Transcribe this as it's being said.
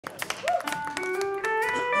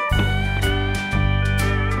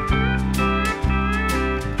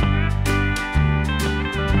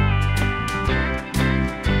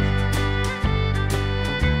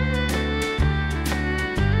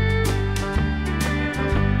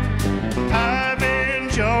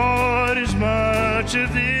much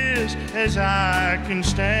of this as I can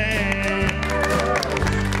stand.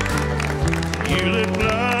 You look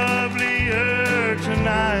lovelier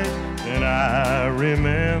tonight than I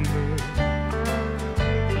remember.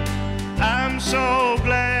 I'm so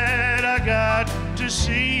glad I got to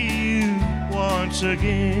see you once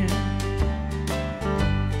again.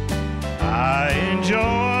 I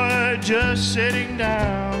enjoy just sitting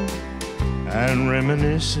down and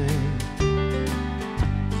reminiscing,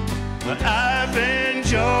 but I've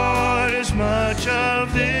enjoyed as much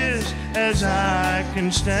of this as I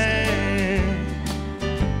can stand.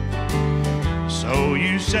 So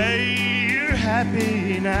you say you're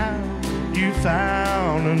happy now, you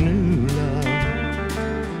found a new love.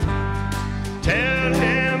 Tell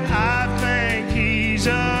him I think he's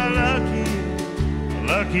a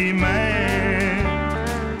lucky man.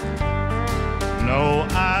 No,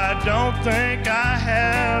 I don't think I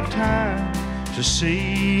have time to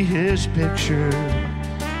see his picture.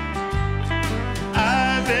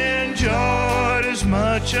 I've enjoyed as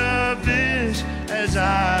much of this as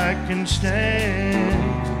I can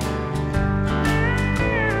stand.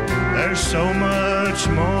 There's so much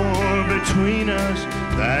more between us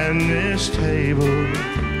than this table.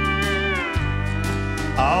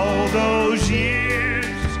 All those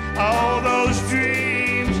years, all those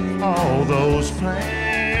dreams, all those plans.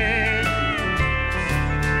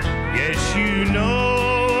 Yes, you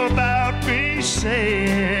know about me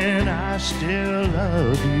saying I still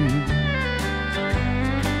love you,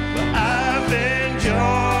 but I've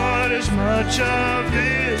enjoyed as much of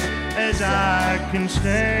this as I can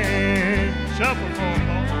stand. Shuffle for 'em,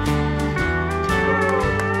 boy.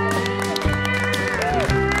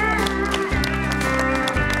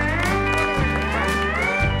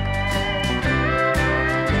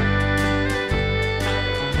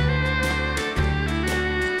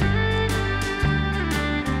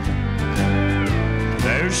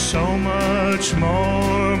 There's so much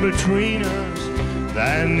more between us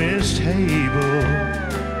than this table.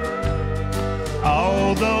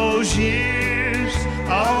 All those years,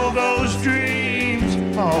 all those dreams,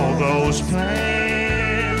 all those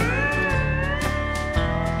plans.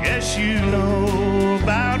 Yes, you know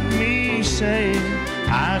about me saying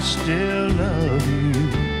I still love you,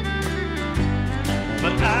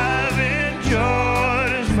 but I've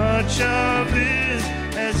enjoyed as much of this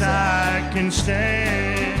as I can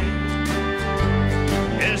stand.